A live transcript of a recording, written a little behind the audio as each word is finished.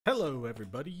Hello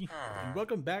everybody, and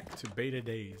welcome back to Beta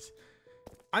Days.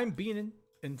 I'm Beanin,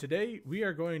 and today we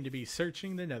are going to be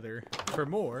searching the Nether for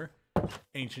more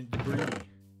ancient debris.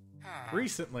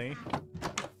 Recently,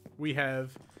 we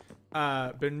have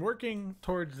been working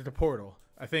towards the portal.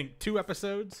 I think 2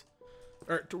 episodes,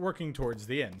 or working towards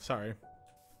the end, sorry.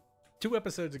 2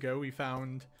 episodes ago we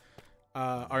found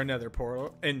our Nether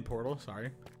portal,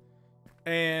 sorry.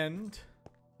 And,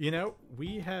 you know,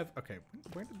 we have, okay,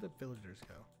 where did the villagers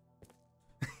go?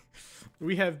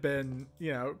 We have been,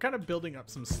 you know, kind of building up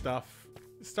some stuff,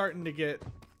 starting to get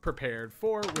prepared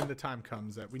for when the time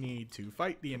comes that we need to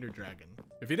fight the Ender Dragon.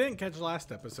 If you didn't catch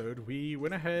last episode, we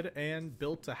went ahead and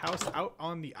built a house out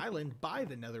on the island by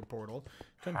the Nether portal.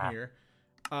 Come here.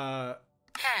 What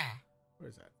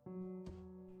is that?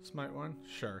 Smite one?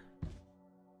 Sure.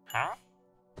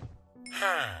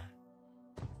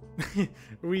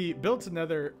 We built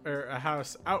a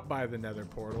house out by the Nether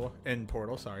portal,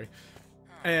 sorry.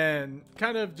 And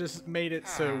kind of just made it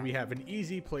so we have an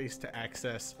easy place to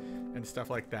access and stuff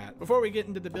like that. Before we get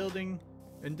into the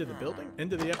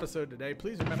episode today,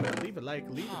 please remember to leave a like,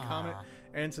 leave a comment,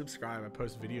 and subscribe. I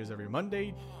post videos every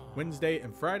Monday, Wednesday,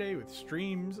 and Friday with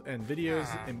streams and videos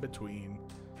in between.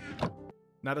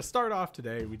 Now to start off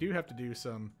today, we do have to do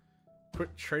some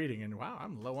quick trading, and wow,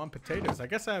 I'm low on potatoes. I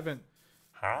guess I haven't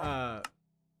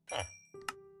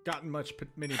gotten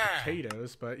many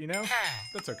potatoes, but you know,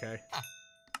 that's okay.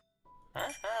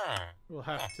 We'll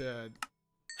have to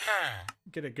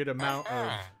get a good amount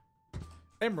of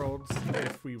emeralds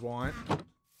if we want.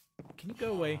 Can you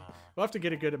go away? We'll have to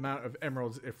get a good amount of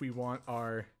emeralds if we want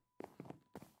our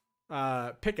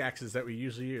pickaxes that we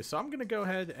usually use. So I'm going to go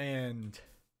ahead and,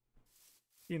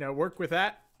 you know, work with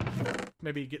that.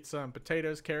 Maybe get some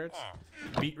potatoes, carrots,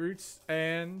 beetroots,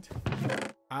 and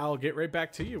I'll get right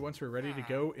back to you once we're ready to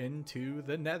go into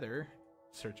the Nether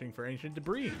searching for ancient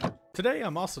debris. Today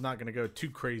I'm also not going to go too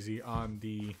crazy on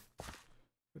the,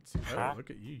 let's see, oh look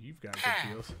at you, you've got good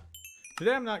deals.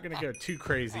 Today I'm not going to go too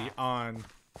crazy on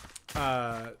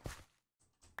the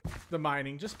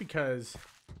mining, just because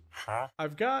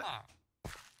I've got,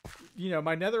 you know,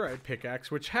 my netherite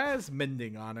pickaxe, which has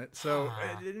mending on it, so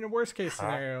in a worst case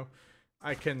scenario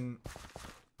I can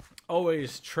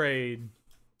always trade.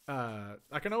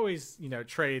 I can always, you know,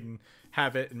 trade and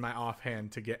have it in my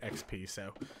offhand to get XP,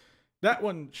 so that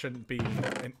one shouldn't be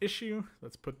an issue.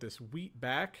 Let's put this wheat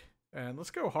back and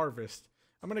let's go harvest.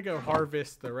 I'm gonna go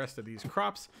harvest the rest of these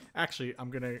crops. Actually,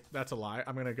 that's a lie.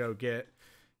 I'm gonna go get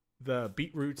the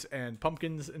beetroots and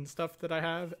pumpkins and stuff that I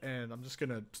have, and I'm just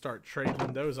gonna start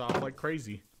trading those off like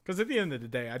crazy. Because at the end of the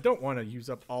day, I don't want to use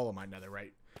up all of my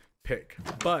netherite pick,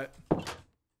 but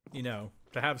you know,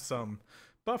 to have some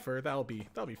buffer, that'll be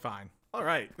fine. All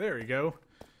right, there we go.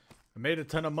 I made a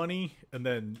ton of money and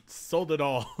then sold it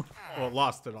all. Well,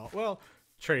 lost it all. Well,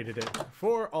 traded it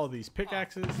for all these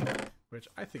pickaxes, which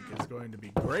I think is going to be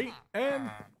great. And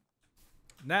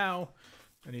now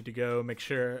I need to go make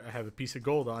sure I have a piece of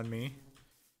gold on me,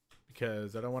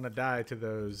 because I don't want to die to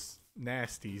those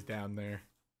nasties down there.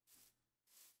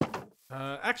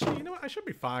 Actually, you know what? I should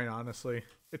be fine, honestly.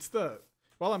 It's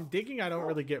while I'm digging, I don't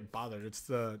really get bothered. It's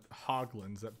the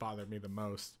hoglins that bother me the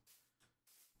most.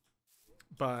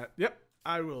 But, yep,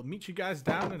 I will meet you guys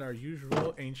down in our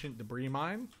usual ancient debris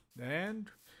mine, and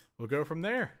we'll go from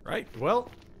there. Right, well,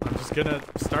 I'm just going to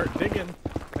start digging,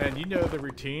 and you know the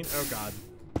routine. Oh, God.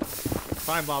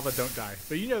 Find lava, don't die.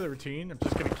 But you know the routine. I'm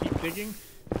just going to keep digging,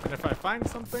 and if I find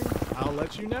something, I'll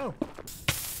let you know.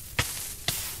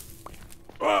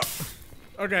 Oh!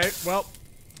 Okay, well,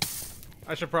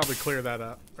 I should probably clear that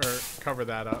up, or cover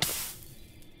that up.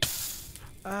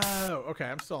 Oh, okay,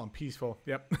 I'm still on peaceful.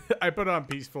 Yep, I put it on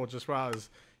peaceful just while I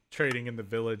was trading in the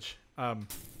village. Sorry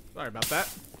about that.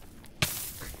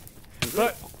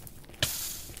 But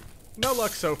no luck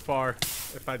so far.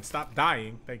 If I'd stop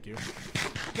dying, thank you.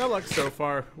 No luck so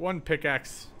far. One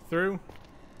pickaxe through.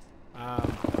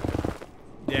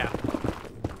 Yeah.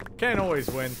 Can't always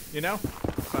win, you know?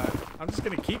 But I'm just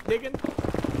gonna keep digging,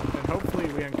 and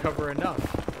hopefully we uncover enough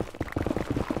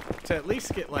to at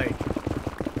least get, like,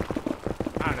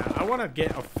 I don't know, I want to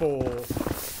get a full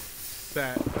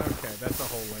set. Okay, that's a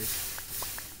whole lake.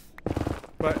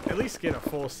 But at least get a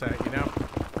full set, you know?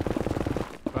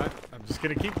 But I'm just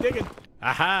gonna keep digging.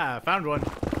 Aha, found one.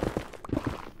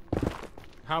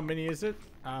 How many is it?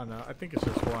 I don't know, I think it's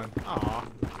just one. Aw.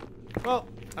 Well,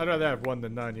 I'd rather have one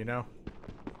than none, you know?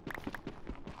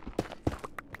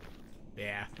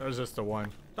 Yeah, that was just the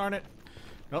one. Darn it.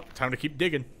 Well, time to keep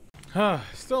digging.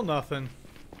 Still nothing.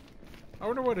 I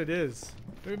wonder what it is.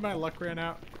 Maybe my luck ran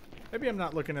out. Maybe I'm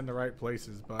not looking in the right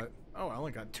places, but... Oh, I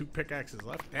only got 2 pickaxes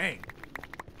left. Dang.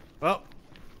 Well,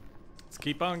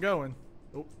 Just keep on going.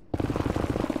 Oh.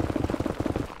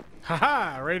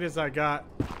 Haha! Right as I got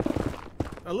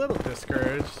a little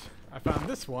discouraged, I found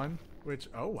this one, which,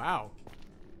 oh wow.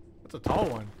 That's a tall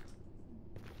one.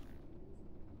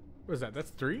 What is that? That's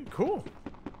 3? Cool.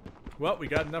 Well, we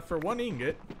got enough for 1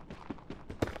 ingot.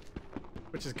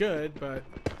 Which is good, but,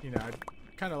 you know, I'd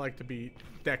kind of like to be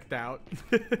decked out.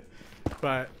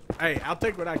 But, hey, I'll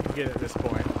take what I can get at this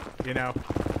point, you know?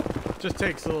 Just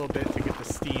takes a little bit to get the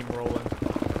steam rolling.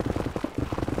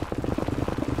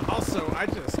 Also, I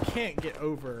just can't get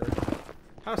over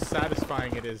how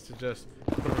satisfying it is to just...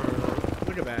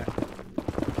 Look at that.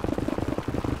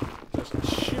 Just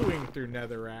chewing through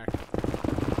netherrack.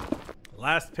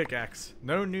 Last pickaxe.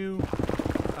 No new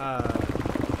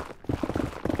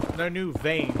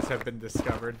veins have been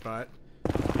discovered, but,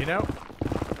 you know,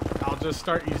 I'll just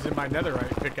start using my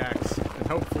netherite pickaxe, and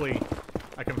hopefully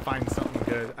I can find something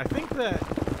good. I think that,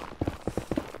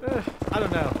 I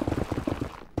don't know.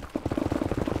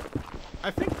 I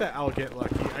think that I'll get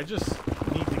lucky. I just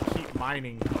need to keep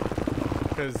mining,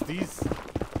 because these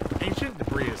ancient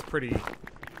debris is pretty...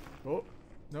 Oh,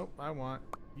 nope, I want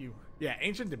you. Yeah,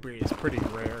 ancient debris is pretty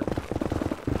rare.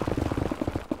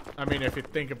 I mean, if you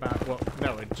think about... Well,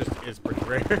 no, it just is pretty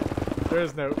rare. There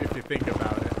is no if you think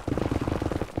about it.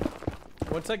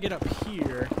 Once I get up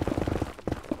here,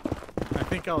 I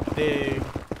think I'll dig...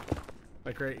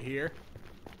 Like right here.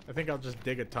 I think I'll just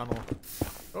dig a tunnel.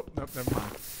 Oh, nope, never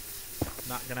mind.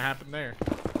 Not gonna happen there.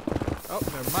 Oh,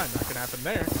 never mind, not gonna happen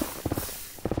there.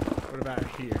 What about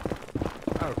here?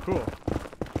 Oh, cool.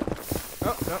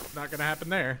 Oh, nope, not gonna happen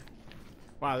there.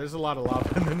 Wow, there's a lot of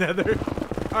lava in the nether.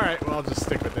 Alright, well, I'll just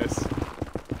stick with this.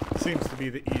 Seems to be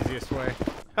the easiest way.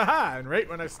 Haha, and right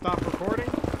when I stop recording,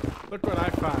 look what I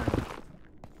find.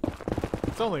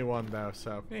 It's only 1, though,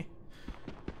 so,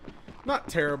 not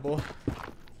terrible.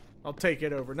 I'll take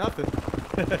it over nothing.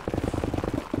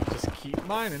 Just keep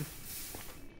mining.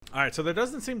 Alright, so there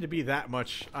doesn't seem to be that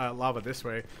much lava this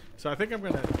way, so I think I'm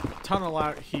going to tunnel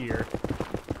out here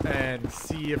and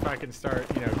see if I can start,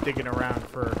 you know, digging around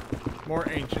for more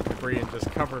ancient debris and just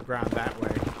cover ground that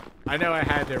way. I know I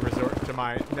had to resort to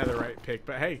my netherite pick,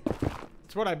 but hey,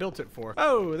 it's what I built it for.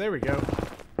 Oh, there we go.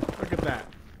 Look at that.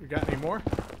 We got any more?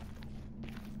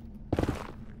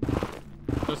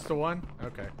 Just the 1?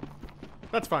 Okay.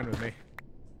 That's fine with me.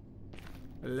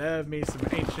 I love me some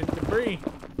ancient debris.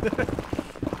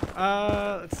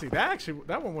 Let's see.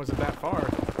 That one wasn't that far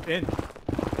in.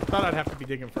 Thought I'd have to be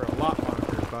digging for a lot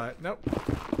longer, but nope.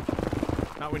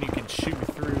 Not when you can chew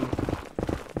through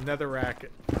netherrack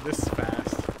this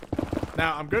fast.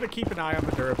 Now, I'm going to keep an eye on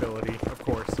the durability, of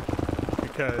course,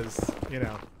 because, you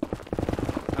know,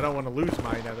 I don't want to lose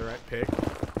my netherite pick,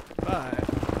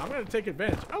 but I'm going to take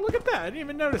advantage. Oh, look at that. I didn't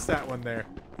even notice that one there.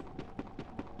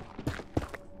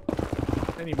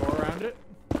 Any more around it?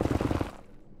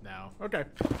 No. Okay.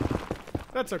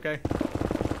 That's okay.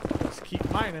 Just keep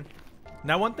mining.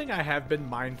 Now, one thing I have been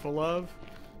mindful of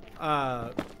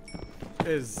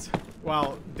is,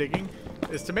 while digging,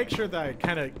 is to make sure that I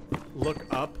kind of look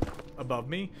up above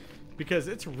me, because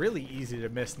it's really easy to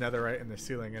miss netherite in the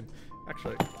ceiling. And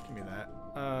actually, give me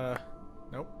that.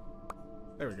 Nope.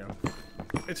 There we go.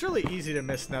 It's really easy to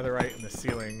miss netherite in the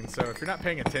ceiling, and so if you're not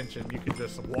paying attention, you can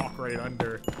just walk right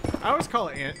under. I always call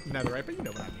it netherite, but you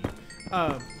know what I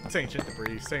mean. It's ancient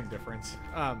debris, same difference.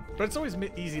 But it's always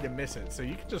easy to miss it, so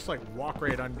you can just like walk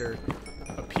right under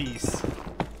a piece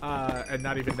and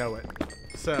not even know it.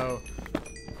 So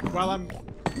while I'm...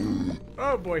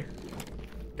 Oh boy.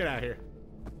 Get out of here.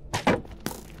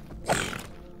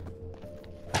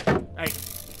 Hey.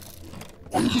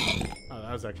 Oh,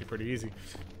 that was actually pretty easy.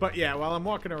 But yeah, while I'm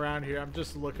walking around here, I'm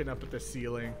just looking up at the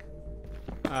ceiling.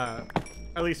 At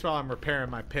least while I'm repairing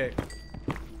my pick.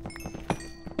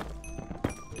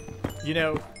 You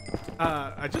know,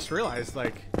 I just realized,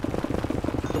 like,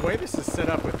 the way this is set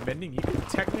up with mending, you can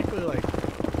technically, like,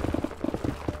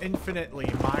 infinitely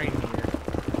mine here.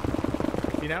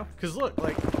 You know? Because look,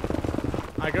 like,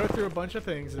 I go through a bunch of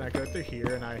things, and I go through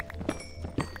here, and I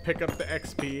pick up the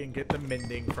XP and get the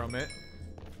mending from it.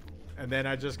 And then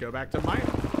I just go back to mining.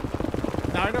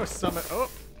 Now I know some of... Oh!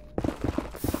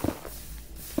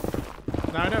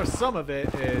 Now I know some of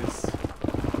it is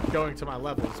going to my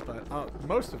levels, but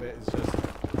most of it is just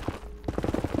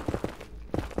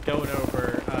going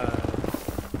over,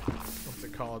 what's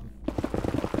it called?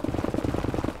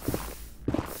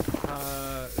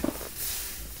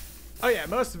 Oh yeah,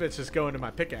 most of it's just going to my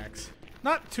pickaxe.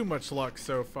 Not too much luck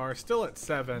so far, still at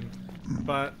 7,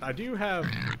 but I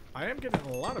am getting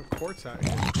a lot of quartz out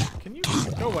here. Can you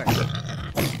go away?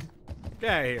 Get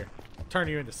out of here. Turn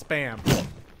you into spam.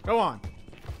 Go on.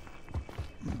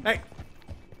 Hey,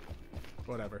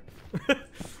 whatever.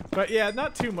 But yeah,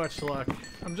 not too much luck.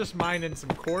 I'm just mining some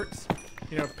quartz,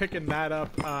 you know, picking that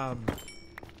up,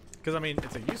 because I mean,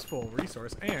 it's a useful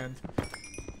resource, and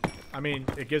I mean,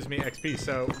 it gives me XP.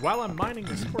 So while I'm mining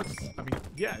this quartz, I mean,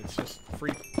 yeah, it's just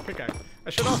free pickaxe. I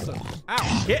should also,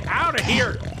 ow, get out of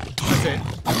here. That's it.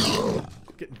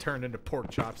 Getting turned into pork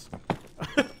chops.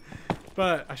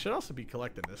 But I should also be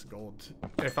collecting this gold,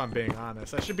 if I'm being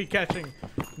honest. I should be catching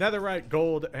netherite,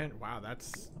 gold, and wow,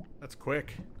 that's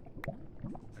quick.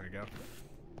 There we go.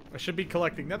 I should be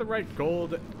collecting netherite,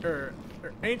 gold, or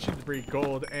ancient debris,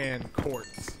 gold, and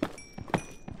quartz.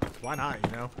 Why not,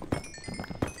 you know?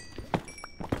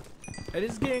 It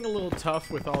is getting a little tough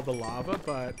with all the lava,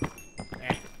 but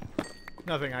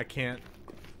nothing I can't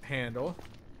handle.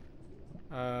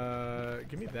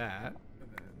 Give me that. And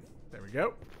then, there we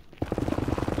go.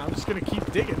 I'm just gonna keep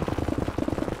digging.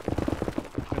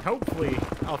 And hopefully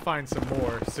I'll find some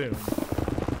more soon.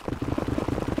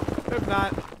 If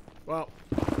not, well,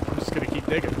 I'm just gonna keep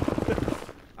digging.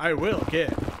 I will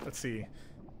get, let's see,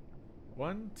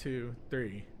 1, 2,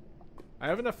 3. I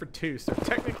have enough for 2, so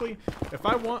technically, if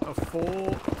I want a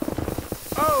full,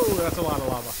 oh, that's a lot of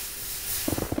lava.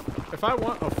 If I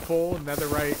want a full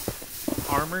netherite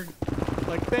armor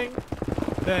like thing,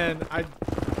 then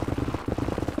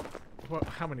well,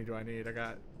 how many do I need? I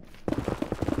got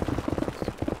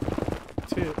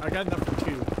 2. I got enough for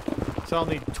 2. So I'll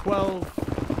need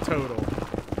 12 total.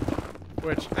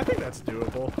 Which, I think that's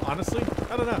doable, honestly.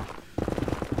 I don't know.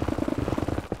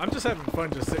 I'm just having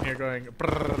fun just sitting here going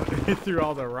through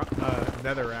all the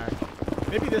netherrack.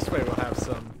 Maybe this way we'll have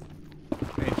some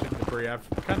ancient debris. I've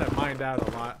kind of mined out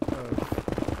a lot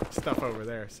of stuff over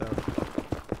there, so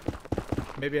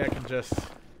maybe I can just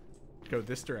go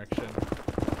this direction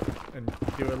and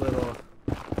do a little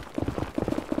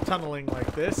tunneling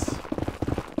like this.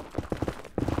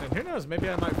 And who knows, maybe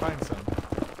I might find some.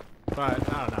 But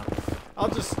I don't know. I'll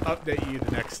just update you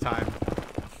the next time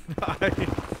I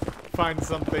find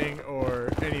something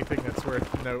or anything that's worth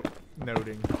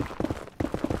noting.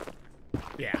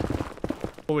 Yeah.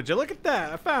 Well, would you look at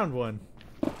that? I found one.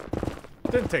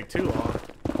 Didn't take too long.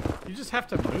 You just have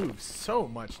to move so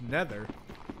much nether.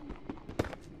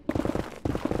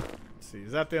 See,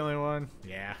 is that the only one?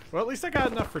 Yeah. Well, at least I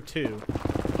got enough for 2.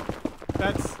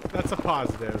 That's a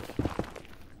positive.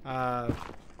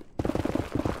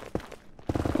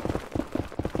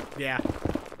 Yeah,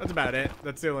 that's about it.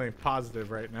 That's the only positive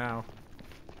right now.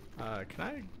 Can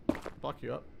I block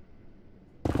you up?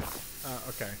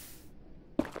 Okay.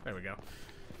 There we go.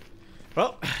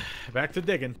 Well, back to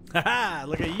digging. Haha,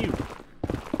 look at you.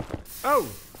 Oh!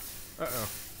 Uh-oh.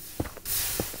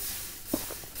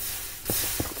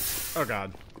 Oh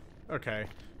god. Okay.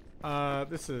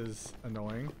 This is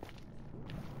annoying.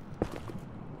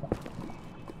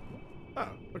 Oh,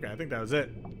 okay, I think that was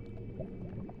it.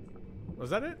 Was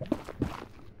that it?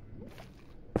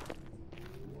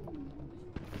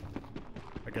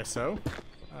 I guess so.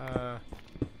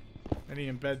 Any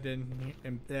embedded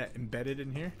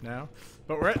in here? No.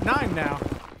 But we're at 9 now.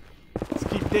 Let's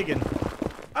keep digging.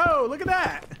 Oh, look at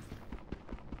that!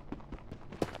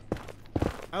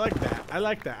 I like that. I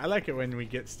like that. I like it when we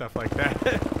get stuff like that.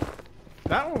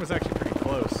 That one was actually pretty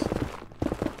close.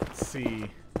 Let's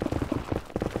see.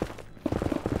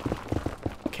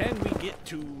 Can we get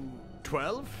to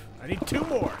 12? I need 2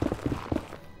 more.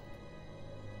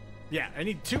 Yeah, I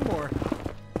need 2 more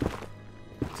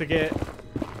to get,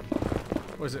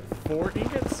 was it 4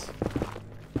 ingots?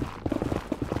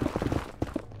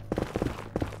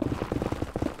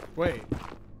 Wait.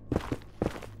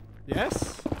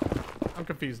 Yes? I'm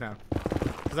confused now.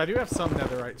 Because I do have some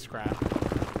netherite scrap.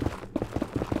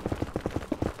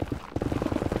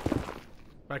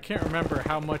 But I can't remember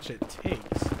how much it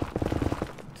takes.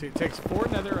 It takes 4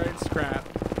 netherite scrap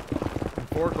and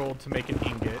 4 gold to make an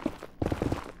ingot.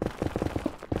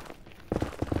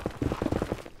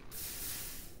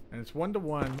 And it's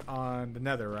 1-to-1 on the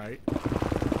netherite.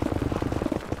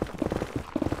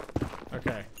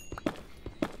 Okay.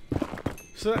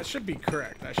 So that should be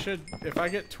correct. I should, if I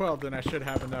get 12, then I should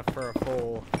have enough for a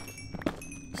full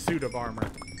suit of armor.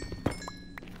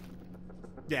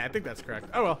 Yeah, I think that's correct.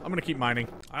 Oh well, I'm gonna keep mining.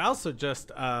 I also just,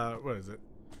 what is it?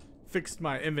 Fixed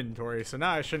my inventory, so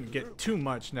now I shouldn't get too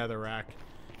much netherrack.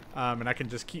 And I can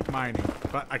just keep mining.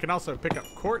 But I can also pick up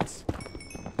quartz.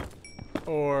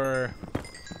 Or,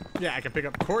 yeah, I can pick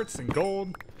up quartz and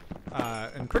gold.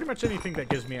 And pretty much anything that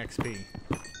gives me XP.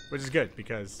 Which is good,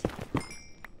 because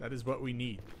that is what we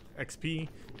need. XP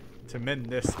to mend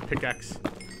this pickaxe.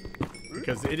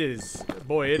 Because it is,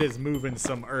 boy, it is moving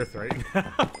some earth right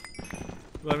now.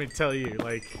 Let me tell you,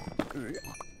 like,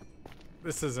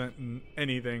 this isn't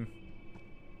anything.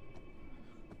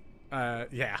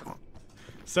 Yeah.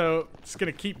 So, just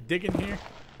gonna keep digging here.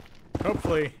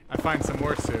 Hopefully, I find some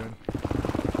more soon.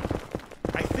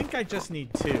 I think I just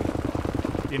need 2,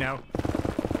 you know?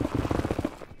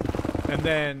 And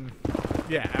then,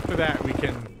 yeah, after that we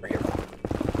can,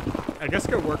 I guess,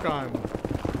 go work on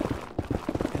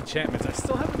enchantments. I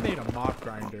still haven't made a mob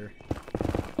grinder,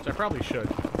 which I probably should.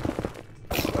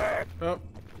 Oh,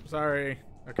 sorry.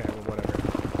 Okay, well, whatever.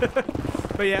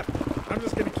 But yeah, I'm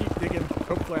just gonna keep digging.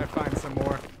 Hopefully I find some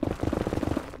more.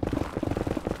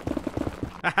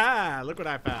 Haha! Look what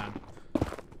I found.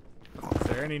 Is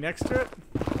there any next to it?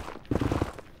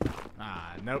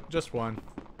 Ah, nope, just one.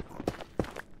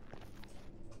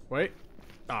 Wait.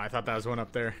 Oh, I thought that was one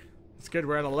up there. It's good,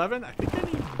 we're at 11. I think I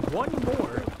need one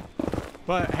more.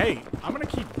 But hey, I'm gonna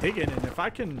keep digging, and if I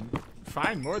can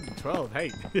find more than 12,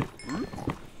 hey.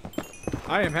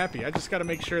 I am happy. I just gotta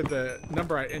make sure the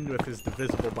number I end with is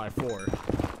divisible by 4.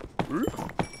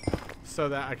 So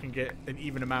that I can get an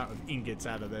even amount of ingots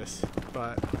out of this.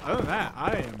 But other than that,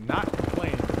 I am not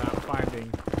complaining about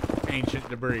finding ancient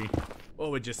debris.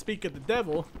 Well, would you speak of the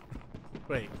devil?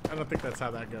 Wait, I don't think that's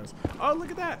how that goes. Oh, look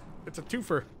at that! It's a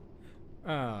twofer.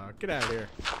 Get out of here.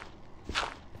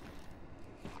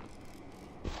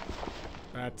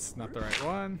 That's not the right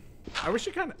one.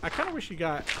 I kind of wish you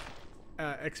got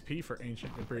XP for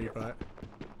ancient debris, but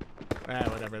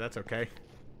whatever. That's okay.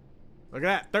 Look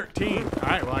at that, 13. All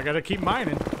right, well, I gotta keep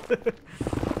mining.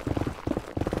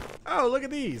 Oh, look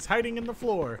at these, hiding in the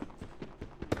floor.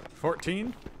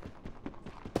 14.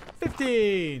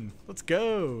 15. Let's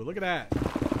go. Look at that.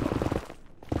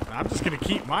 I'm just gonna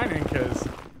keep mining because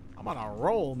I'm on a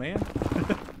roll, man.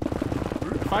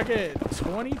 If I get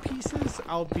 20 pieces,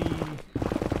 I'll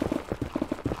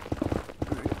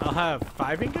have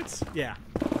 5 ingots? Yeah.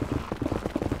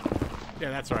 Yeah,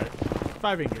 that's right.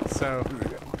 5 ingots, so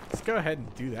let's go ahead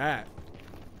and do that.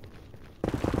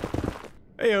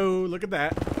 Heyo, look at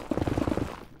that.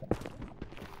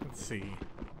 Let's see.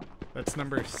 That's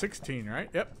number 16, right?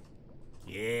 Yep.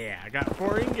 Yeah, I got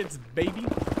 4 ingots, baby.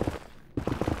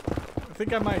 I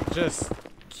think I might just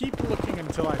keep looking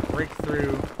until I break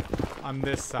through on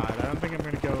this side. I don't think I'm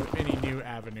going to go any new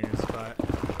avenues, but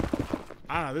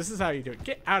I don't know. This is how you do it.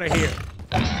 Get out of here.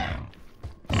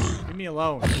 Leave me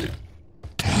alone.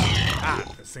 Ah,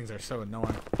 those things are so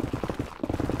annoying.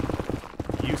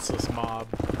 Useless mob.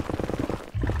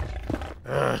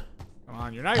 Ugh. Come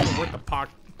on, you're not even worth the pork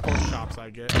chops I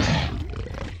get.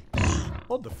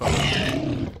 Hold the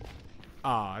phone.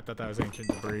 Ah, I thought that was ancient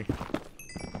debris.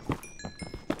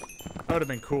 That would have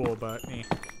been cool, but eh.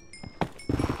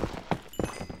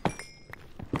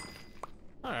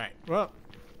 Alright, well,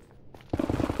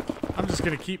 I'm just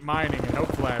gonna keep mining and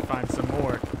hopefully I find some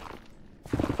more.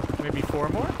 Maybe 4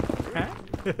 more? Huh?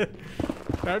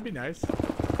 That would be nice.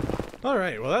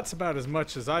 Alright, well, that's about as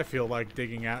much as I feel like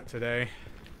digging out today.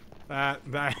 That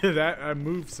I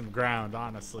moved some ground,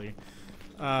 honestly.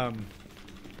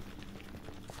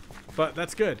 But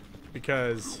that's good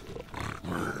because,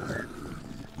 oh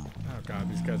god,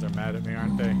 these guys are mad at me,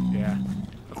 aren't they? Yeah.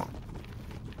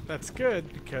 That's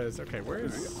good because, okay,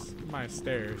 where's my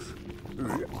stairs?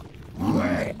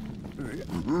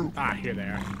 Ah, here they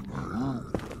are.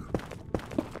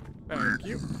 Thank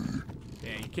you.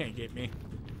 Yeah, you can't get me.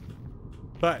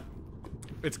 But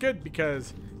it's good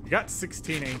because we got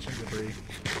 16 ancient debris,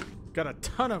 got a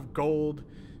ton of gold,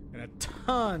 and a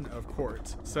ton of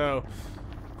quartz. So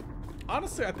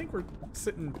honestly, I think we're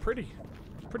sitting pretty.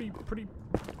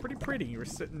 We're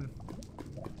sitting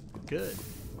good,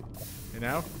 you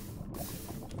know?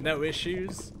 No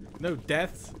issues, no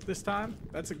deaths this time.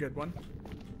 That's a good one.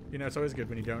 You know, it's always good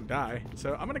when you don't die.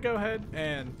 So I'm gonna go ahead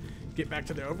and get back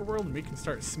to the overworld and we can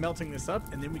start smelting this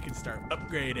up and then we can start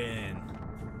upgrading.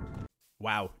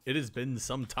 Wow, it has been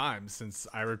some time since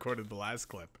I recorded the last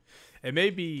clip. It may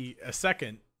be a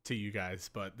second to you guys,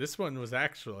 but this one was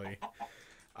actually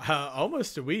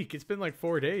almost a week. It's been like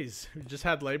 4 days. We just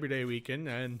had Labor Day weekend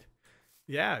and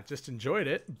yeah, just enjoyed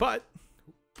it. But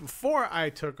before I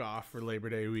took off for Labor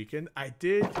Day weekend, I'm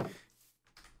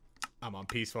on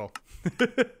peaceful.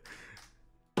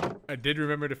 I did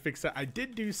remember to fix that. I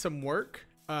did do some work,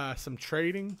 some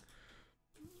trading,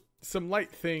 some light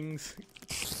things.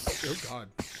 Oh god.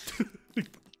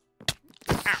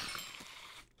 Ow.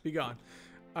 Be gone.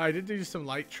 I did do some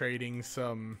light trading,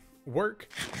 some work,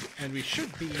 and we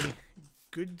should be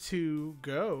good to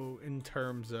go in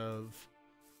terms of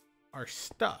our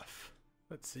stuff.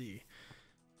 Let's see.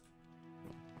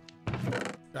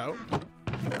 Oh.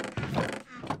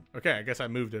 Okay, I guess I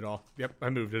moved it all. Yep, I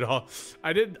moved it all.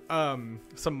 I did some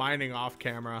mining off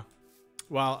camera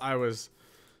while I was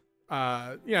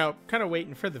you know, kind of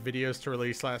waiting for the videos to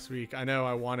release last week. I know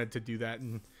I wanted to do that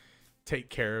and take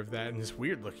care of that, and it's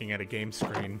weird looking at a game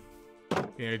screen.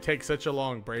 You know, you take such a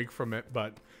long break from it,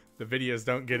 but the videos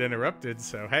don't get interrupted,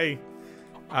 so hey.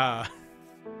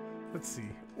 Let's see.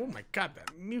 Oh my god,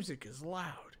 that music is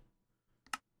loud.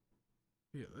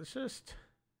 Yeah, let's just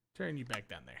turn you back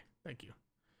down there. Thank you.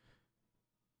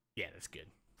 Yeah, that's good.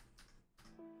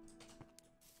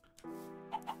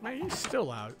 Man, he's still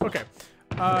loud. Okay.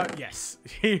 Yes.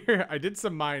 Here, I did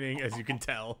some mining, as you can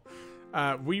tell.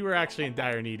 We were actually in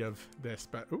dire need of this,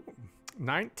 but ooh,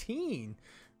 19.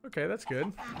 Okay, that's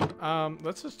good.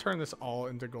 Let's just turn this all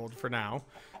into gold for now.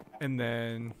 And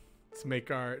then let's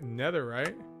make our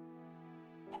netherite.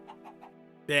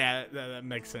 Yeah, that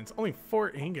makes sense. Only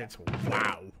 4 ingots.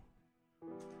 Wow.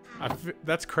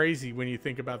 That's crazy when you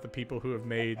think about the people who have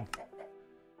made,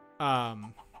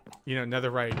 you know,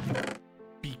 netherite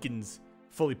beacons,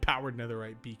 fully powered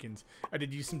netherite beacons. I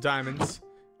did use some diamonds.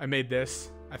 I made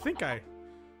this. I think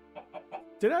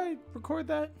did I record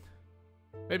that?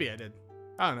 Maybe I did.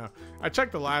 I don't know. I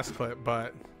checked the last clip,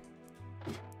 but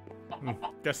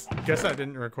guess I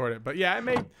didn't record it. But yeah,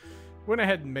 went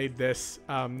ahead and made this.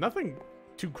 Nothing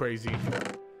too crazy.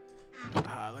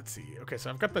 Let's see. Okay, so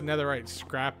I've got the netherite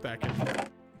scrap that I can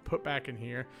put back in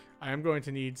here. I am going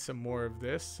to need some more of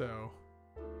this, so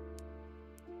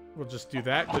we'll just do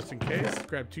that just in case.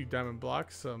 Grab 2 diamond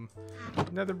blocks, some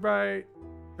netherite,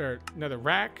 or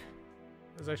netherrack,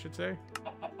 as I should say.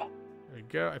 There we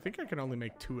go. I think I can only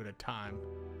make 2 at a time.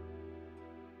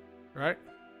 Right?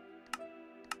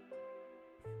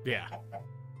 Yeah.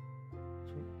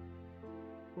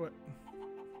 What?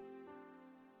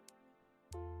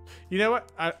 You know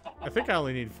what? I think I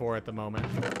only need 4 at the moment.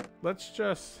 Let's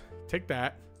just take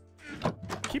that.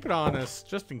 Keep it on us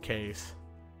just in case.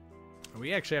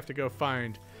 We actually have to go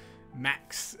find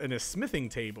Max in a smithing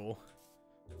table.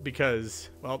 Because,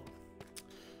 well,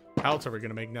 how else are we going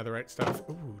to make netherite stuff?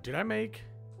 Ooh, did I make...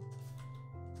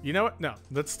 You know what? No,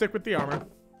 let's stick with the armor.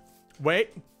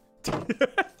 Wait.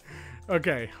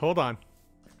 Okay, hold on.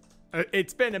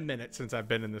 It's been a minute since I've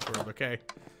been in this world, okay?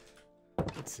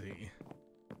 Let's see.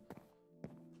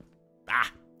 Ah,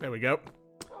 there we go.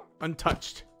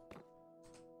 Untouched.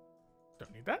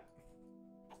 Don't need that.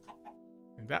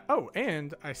 Need that. Oh,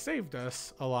 and I saved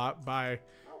us a lot by...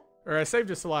 Or I saved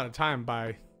us a lot of time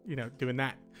by, you know, doing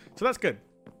that. So that's good.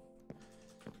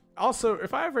 Also,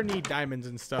 if I ever need diamonds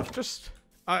and stuff, just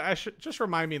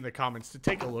remind me in the comments to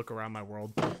take a look around my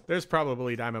world. There's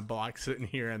probably diamond blocks sitting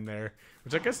here and there,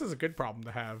 which I guess is a good problem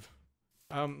to have.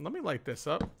 Let me light this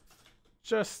up,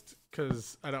 just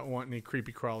because I don't want any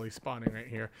creepy crawly spawning right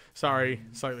here. Sorry,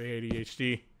 slightly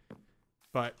ADHD,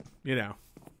 but you know,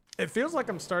 it feels like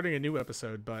I'm starting a new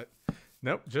episode, but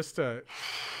nope, just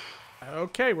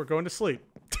okay, we're going to sleep.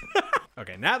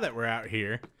 Okay, now that we're out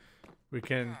here, we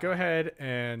can go ahead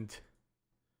and...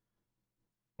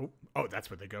 Oh, that's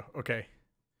where they go. Okay.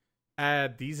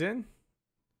 Add these in.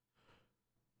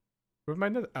 Where'd my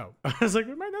nether... Oh, I was like,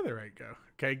 where'd my netherite go?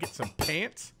 Okay, get some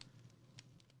pants.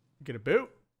 Get a boot.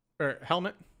 Or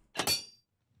helmet.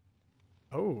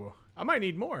 Oh, I might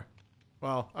need more.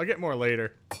 Well, I'll get more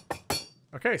later.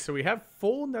 Okay, so we have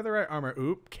full netherite armor.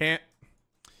 Oop, can't.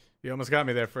 You almost got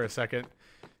me there for a second.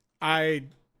 I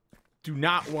do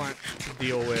not want to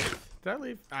deal with... Did I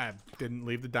leave? I didn't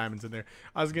leave the diamonds in there.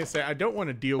 I was going to say, I don't want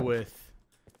to deal with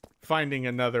finding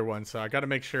another one, so I got to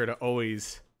make sure to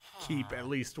always keep at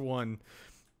least one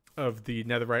of the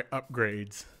netherite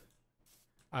upgrades.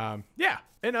 Yeah,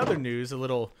 in other news, a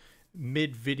little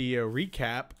mid-video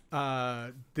recap.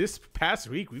 This past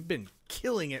week, we've been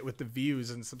killing it with the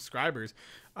views and subscribers.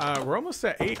 We're almost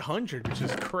at 800, which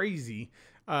is crazy.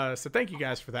 So thank you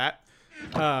guys for that.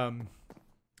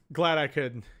 Glad I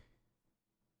could...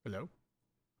 Hello?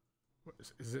 What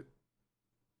is it?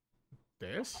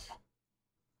 This?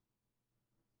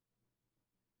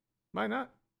 Am I not?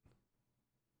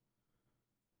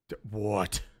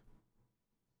 What?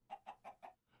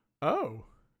 Oh.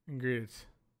 Ingredients.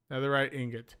 Netherite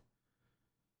ingot.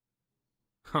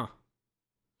 Huh.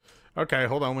 Okay,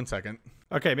 hold on one second.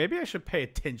 Okay, maybe I should pay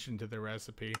attention to the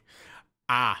recipe.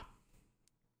 Ah.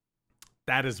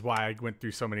 That is why I went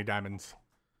through so many diamonds.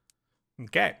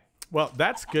 Okay. Well,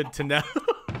 that's good to know.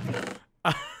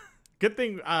 Good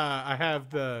thing I have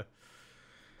the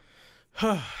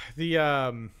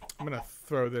I'm gonna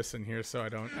throw this in here so I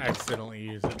don't accidentally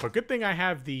use it. But good thing I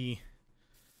have the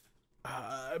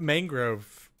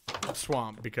mangrove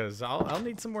swamp, because I'll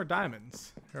need some more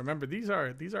diamonds. Remember, these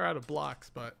are out of blocks,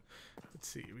 but let's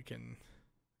see, we can.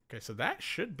 Okay, so that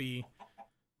should be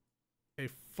a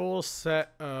full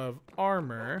set of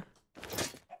armor.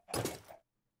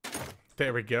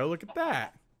 There we go. Look at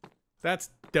that. That's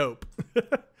dope.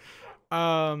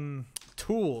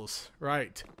 Tools.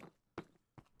 Right.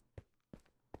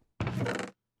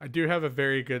 I do have a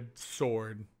very good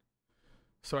sword.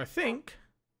 So I think...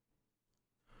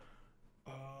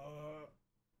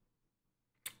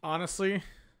 honestly,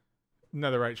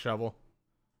 netherite shovel.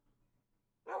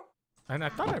 And I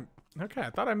thought I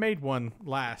thought I made one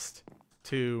last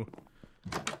to,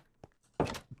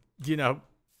 you know,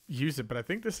 use it, but I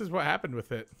think this is what happened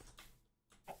with it.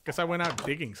 Guess I went out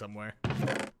digging somewhere.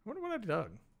 I wonder what I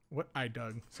dug. What I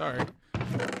dug. Sorry.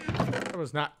 That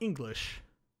was not English.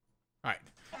 Alright.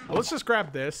 Well, let's just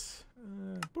grab this.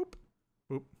 Boop.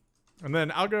 Boop. And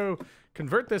then I'll go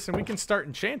convert this and we can start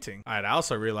enchanting. Alright, I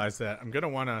also realized that I'm going to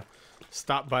want to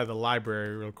stop by the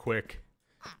library real quick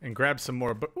and grab some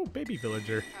more. But oh, baby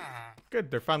villager. Good,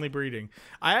 they're finally breeding.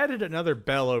 I added another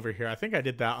bell over here. I think I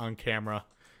did that on camera.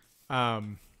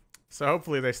 So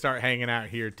hopefully they start hanging out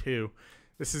here too.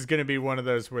 This is going to be one of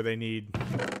those where they need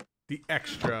the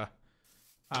extra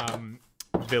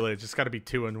village. It's got to be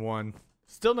 2 in 1.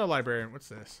 Still no librarian. What's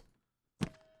this?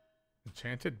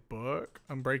 Enchanted book.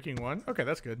 Unbreaking 1. Okay,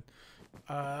 that's good.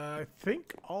 I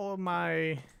think all of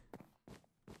my...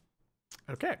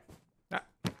 Okay. Ah,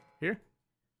 here.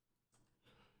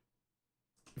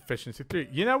 Efficiency 3.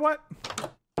 You know what?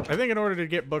 I think in order to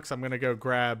get books, I'm going to go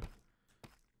grab...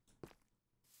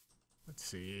 Let's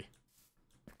see.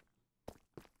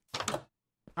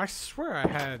 I swear I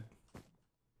had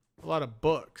a lot of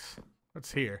books.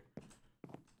 What's here?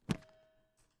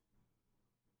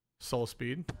 Soul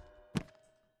speed.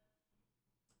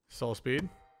 Soul speed.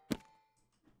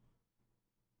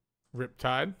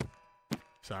 Riptide.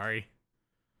 Sorry.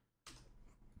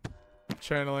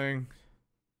 Channeling.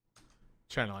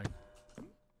 Channeling.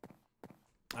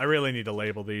 I really need to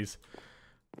label these.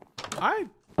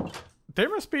 There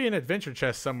must be an adventure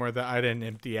chest somewhere that I didn't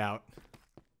empty out.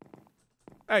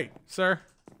 Hey, sir.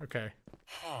 Okay.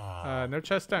 No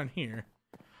chest down here.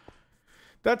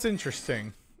 That's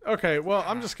interesting. Okay, well,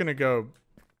 I'm just gonna go,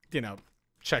 you know,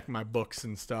 check my books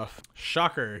and stuff.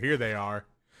 Shocker, here they are.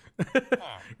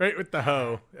 Right with the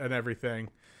hoe and everything.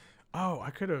 Oh,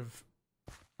 I could have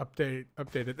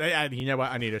updated. You know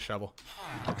what? I need a shovel.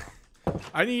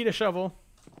 I need a shovel.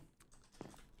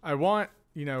 I want,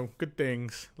 you know, good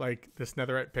things like this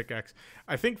netherite pickaxe.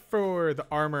 I think for the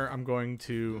armor, I'm going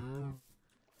to...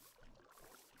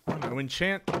 I don't know,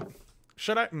 enchant.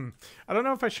 Should I? I don't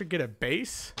know if I should get a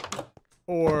base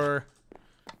or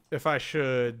if I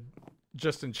should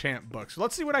just enchant books.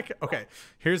 Let's see what I can. Okay,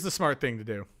 here's the smart thing to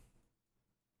do.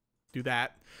 Do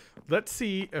that. Let's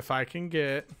see if I can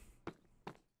get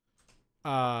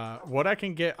what I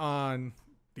can get on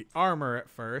the armor at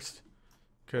first,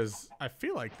 because I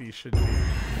feel like these should be.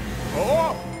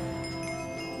 Oh!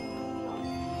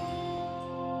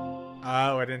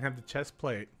 Oh, I didn't have the chest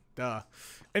plate. Duh.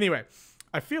 Anyway,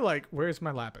 I feel like... Where's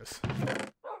my lapis?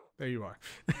 There you are.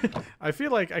 I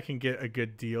feel like I can get a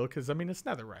good deal because, I mean, it's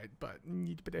netherite, but...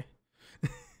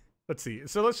 Let's see.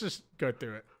 So let's just go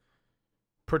through it.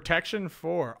 Protection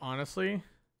 4, honestly.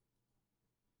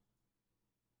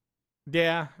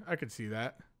 Yeah, I could see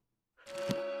that.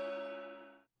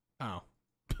 Oh.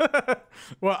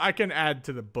 Well, I can add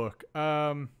to the book.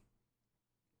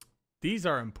 These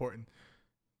are important.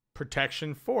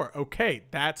 Protection 4. Okay,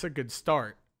 that's a good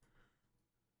start.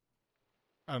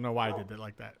 I don't know why I did it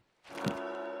like that.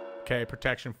 Okay,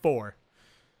 protection 4.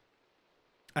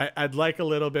 I'd like a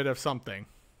little bit of something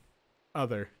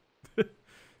other.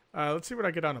 Let's see what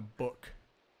I get on a book.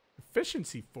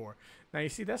 Efficiency 4. Now, you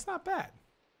see, that's not bad.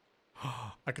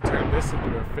 I could turn this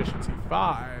into efficiency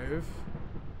 5.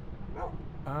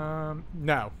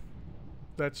 No.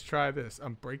 Let's try this.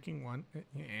 I'm breaking 1.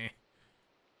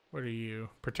 What are you?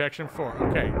 Protection 4.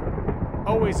 Okay.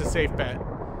 Always a safe bet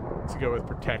to go with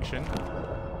protection.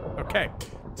 Okay.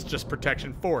 It's just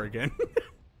protection 4 again.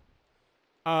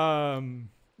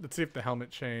 Let's see if the helmet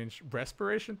changed.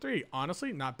 Respiration 3.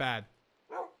 Honestly, not bad.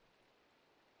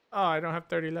 Oh, I don't have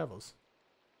 30 levels.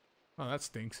 Oh, that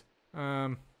stinks.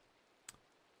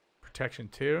 Protection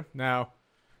 2. No.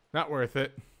 Not worth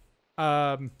it.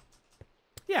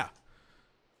 Yeah.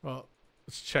 Well,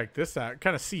 let's check this out.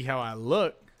 Kind of see how I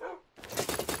look.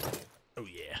 Oh,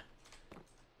 yeah.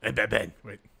 Hey, Ben.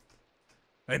 Wait.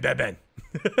 Hey, Ben.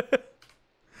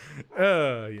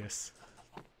 Oh, yes.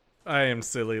 I am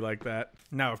silly like that.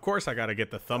 Now, of course, I gotta get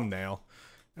the thumbnail.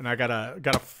 And I gotta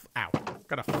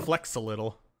flex a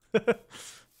little.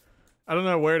 I don't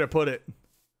know where to put it.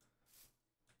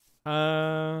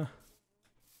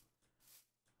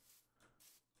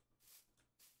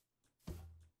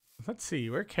 Let's see.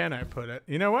 Where can I put it?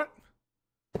 You know what?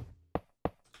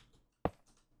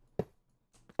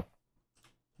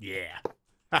 Yeah.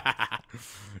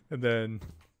 And then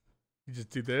you just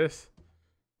do this.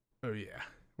 Oh, yeah.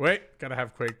 Wait, gotta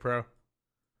have Quake Pro.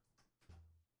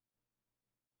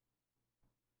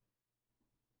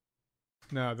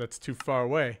 No, that's too far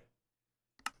away.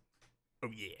 Oh,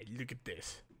 yeah, look at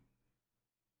this.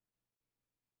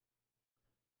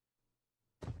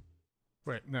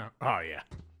 Wait, no. Oh, yeah.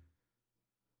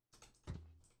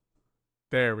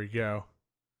 There we go.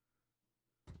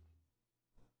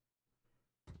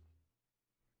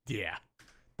 Yeah,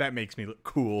 that makes me look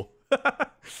cool.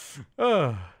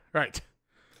 Oh, right.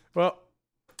 Well,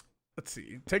 let's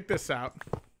see. Take this out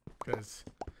because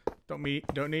don't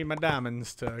need my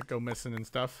diamonds to go missing and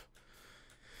stuff.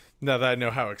 Now that I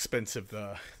know how expensive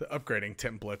the upgrading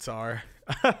templates are,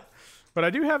 but I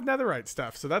do have netherite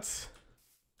stuff, so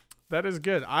that is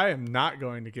good. I am not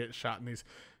going to get shot in these.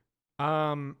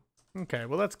 Okay,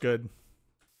 well that's good.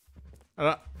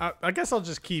 I guess I'll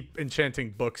just keep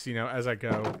enchanting books, you know, as I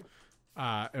go,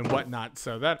 and whatnot.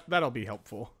 So that'll be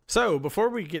helpful. So before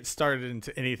we get started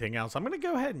into anything else, I'm gonna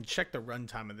go ahead and check the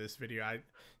runtime of this video. I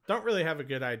don't really have a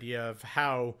good idea of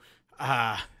how,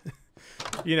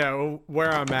 you know,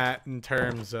 where I'm at in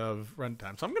terms of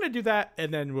runtime. So I'm gonna do that,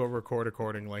 and then we'll record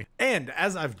accordingly. And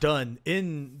as I've done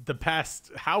in the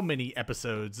past, how many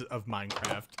episodes of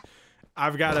Minecraft?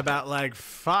 I've got about like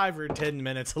 5 or 10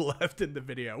 minutes left in the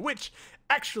video, which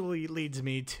actually leads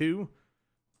me to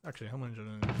how much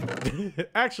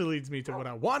actually leads me to what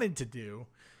I wanted to do.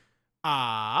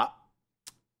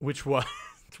 Which was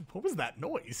what was that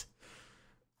noise?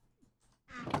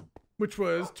 Which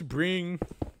was to bring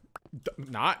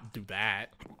not do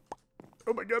that.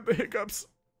 Oh my god, the hiccups.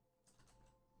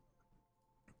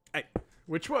 Hey,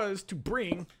 which was to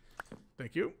bring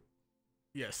thank you.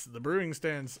 Yes, the brewing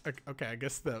stands. Okay, I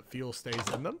guess the fuel stays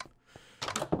in them.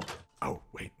 Oh,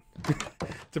 wait.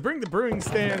 To bring the brewing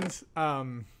stands,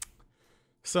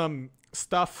 some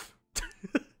stuff,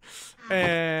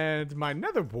 and my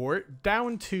nether wart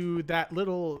down to that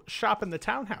little shop in the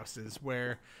townhouses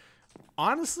where,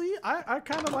 honestly, I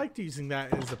kind of liked using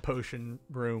that as a potion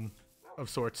room of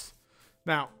sorts.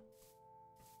 Now,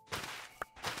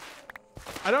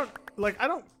 I don't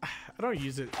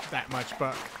use it that much,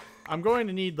 but I'm going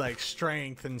to need like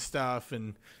strength and stuff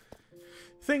and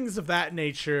things of that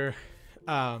nature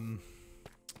to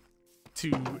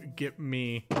get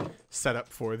me set up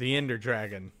for the Ender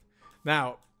Dragon.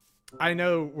 Now, I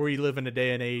know we live in a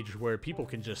day and age where people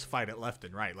can just fight it left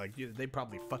and right. Like they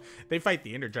probably they fight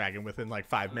the Ender Dragon within like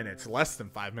 5 minutes, less than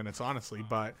 5 minutes, honestly.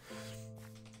 But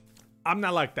I'm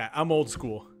not like that. I'm old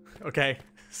school. Okay.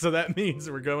 So that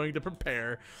means we're going to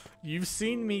prepare. You've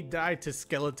seen me die to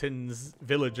skeletons,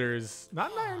 villagers,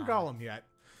 not an iron golem yet.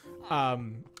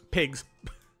 Pigs.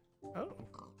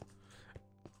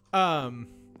 Oh.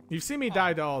 You've seen me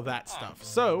die to all that stuff.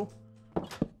 So,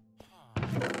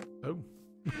 oh.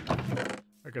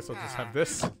 I guess I'll just have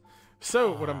this.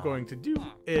 So what I'm going to do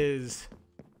is,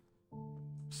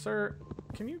 sir,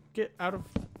 can you get out of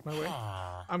my way?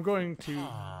 I'm going to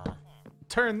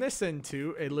turn this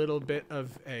into a little bit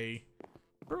of a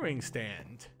brewing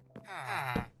stand.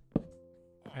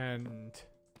 And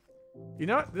you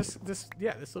know what? This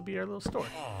will be our little store.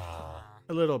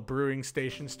 A little brewing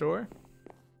station store.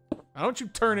 Now don't you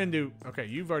turn into... Okay,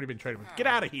 you've already been traded with. Get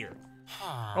out of here.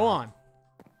 Go on.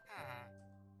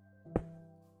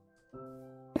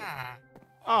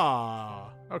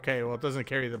 Ah. Okay, well, it doesn't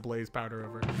carry the blaze powder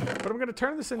over. But I'm going to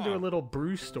turn this into a little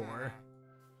brew store.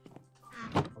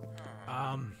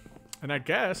 And I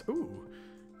guess... Ooh.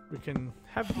 We can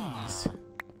have these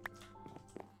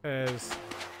as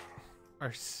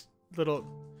our little...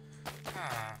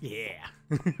 Yeah.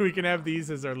 We can have these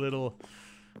as our little...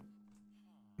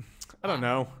 I don't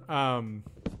know.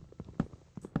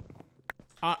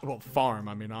 Well, farm,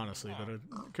 I mean, honestly, but it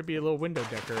could be a little window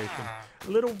decoration. A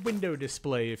little window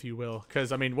display, if you will.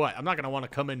 Because, I mean, what? I'm not going to want to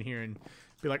come in here and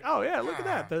be like, oh, yeah, look at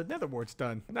that. The nether wart's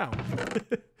done. No.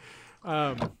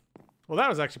 Well, that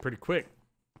was actually pretty quick.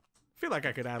 I feel like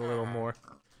I could add a little more.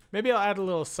 Maybe I'll add a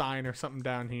little sign or something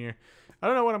down here. I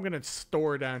don't know what I'm going to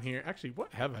store down here. Actually,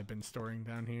 what have I been storing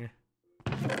down here?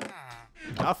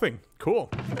 Nothing.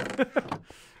 Cool.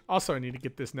 Also, I need to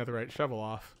get this netherite shovel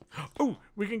off. Oh,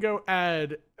 we can go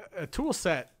add a tool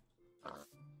set.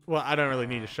 Well, I don't really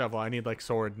need a shovel. I need like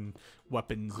sword and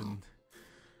weapons and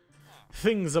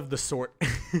things of the sort.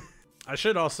 I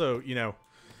should also, you know,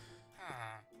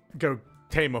 go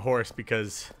tame a horse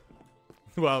because,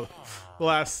 well,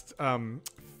 last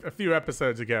a few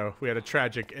episodes ago we had a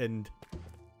tragic end,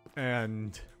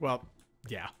 and well,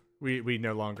 yeah, we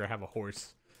no longer have a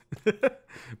horse.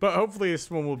 But hopefully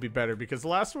this one will be better because the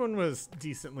last one was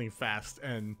decently fast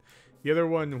and The other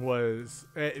one was,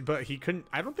 but he couldn't,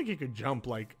 I don't think he could jump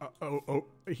like,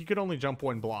 he could only jump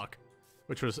 1 block,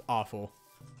 which was awful.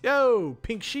 Yo,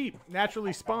 pink sheep,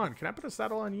 naturally spawned. Can I put a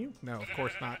saddle on you? No, of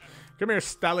course not. Come here,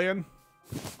 stallion.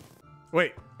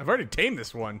 Wait, I've already tamed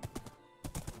this one.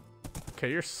 Okay,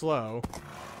 you're slow.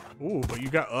 Ooh, but you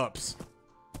got ups.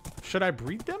 Should I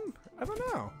breed them? I don't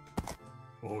know.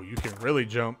 Oh, you can really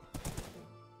jump.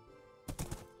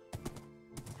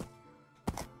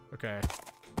 Okay.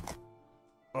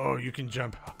 Oh, you can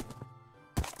jump.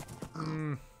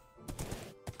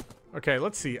 Okay,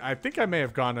 let's see. I think I may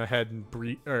have gone ahead and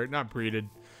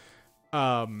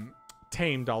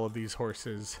tamed all of these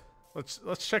horses.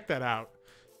 Let's check that out.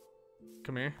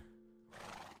 Come here.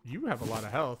 You have a lot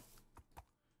of health.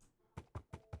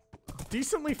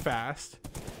 Decently fast.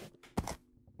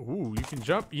 Ooh, you can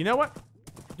jump. You know what?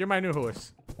 You're my new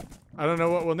horse. I don't know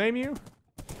what we'll name you,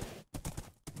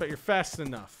 but you're fast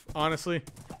enough. Honestly.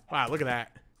 Wow, look at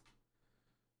that.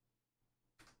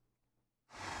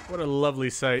 What a lovely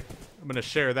sight. I'm going to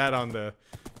share that on the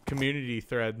community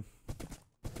thread.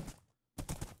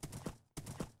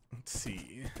 Let's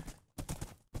see.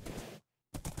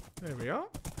 There we are.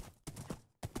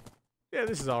 Yeah,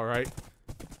 this is all right.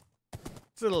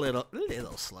 It's a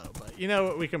little slow, but you know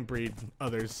what? We can breed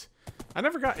others. I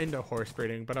never got into horse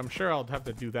breeding, but I'm sure I'll have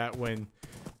to do that when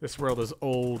this world is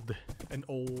old and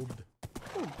old.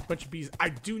 Ooh, bunch of bees. I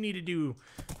do need to do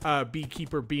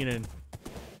beekeeper beaning.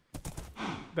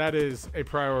 That is a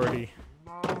priority.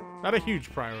 Not a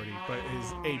huge priority, but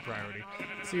is a priority.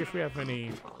 Let's see if we have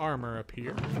any armor up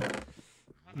here.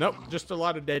 Nope, just a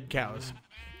lot of dead cows.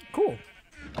 Cool.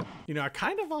 You know, I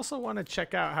kind of also want to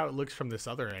check out how it looks from this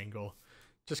other angle.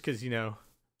 Just because, you know,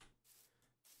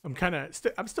 I'm kind of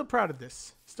I'm still proud of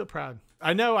this. Still proud.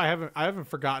 I know I haven't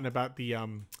forgotten about the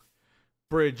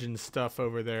bridge and stuff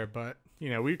over there, but you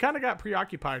know, we kind of got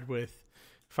preoccupied with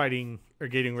fighting or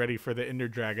getting ready for the Ender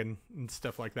Dragon and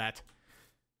stuff like that.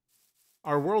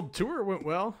 Our world tour went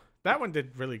well. That one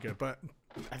did really good, but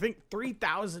I think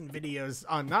 3,000 videos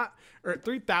on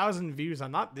 3,000 views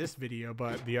on not this video,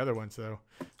 but the other ones though.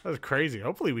 That was crazy.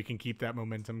 Hopefully we can keep that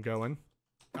momentum going.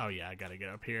 Oh yeah, I gotta get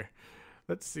up here.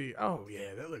 Let's see. Oh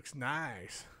yeah, that looks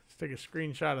nice. Let's take a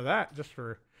screenshot of that just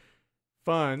for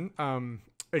fun.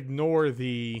 Ignore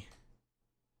the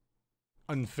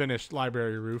unfinished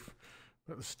library roof.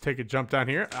 Let's take a jump down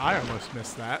here. I almost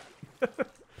missed that. That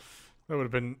would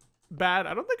have been bad.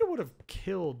 I don't think it would have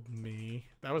killed me.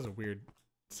 That was a weird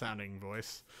sounding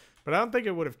voice, but I don't think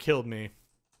it would have killed me.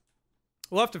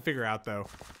 We'll have to figure out though.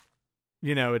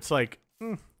 You know, it's like,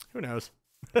 who knows?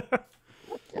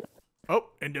 Oh,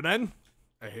 Enderman.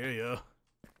 I hear you.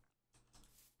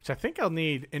 Which I think I'll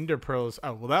need ender pearls.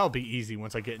 Oh, well, that'll be easy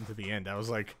once I get into the end. I was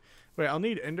like, wait, I'll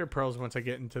need ender pearls once I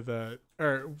get into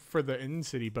for the end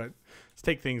city, but let's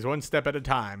take things one step at a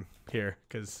time here,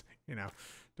 because, you know,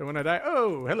 don't want to die.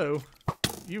 Oh, hello.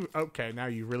 You, okay, now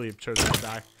you really have chosen to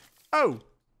die. Oh!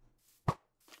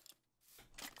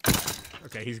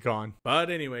 Okay, he's gone.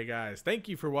 But anyway, guys, thank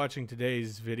you for watching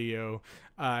today's video.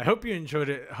 I hope you enjoyed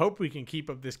it. Hope we can keep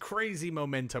up this crazy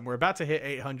momentum. We're about to hit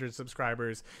 800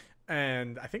 subscribers,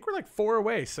 and I think we're like 4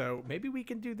 away, so maybe we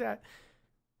can do that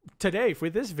today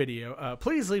with this video.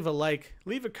 Please leave a like,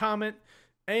 leave a comment,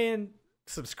 and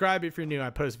subscribe if you're new.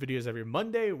 I post videos every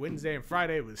Monday, Wednesday, and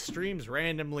Friday with streams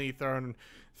randomly thrown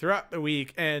throughout the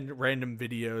week and random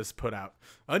videos put out.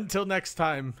 Until next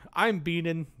time, I'm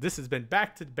Beanin. This has been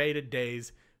Back to Beta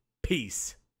Days.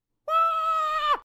 Peace.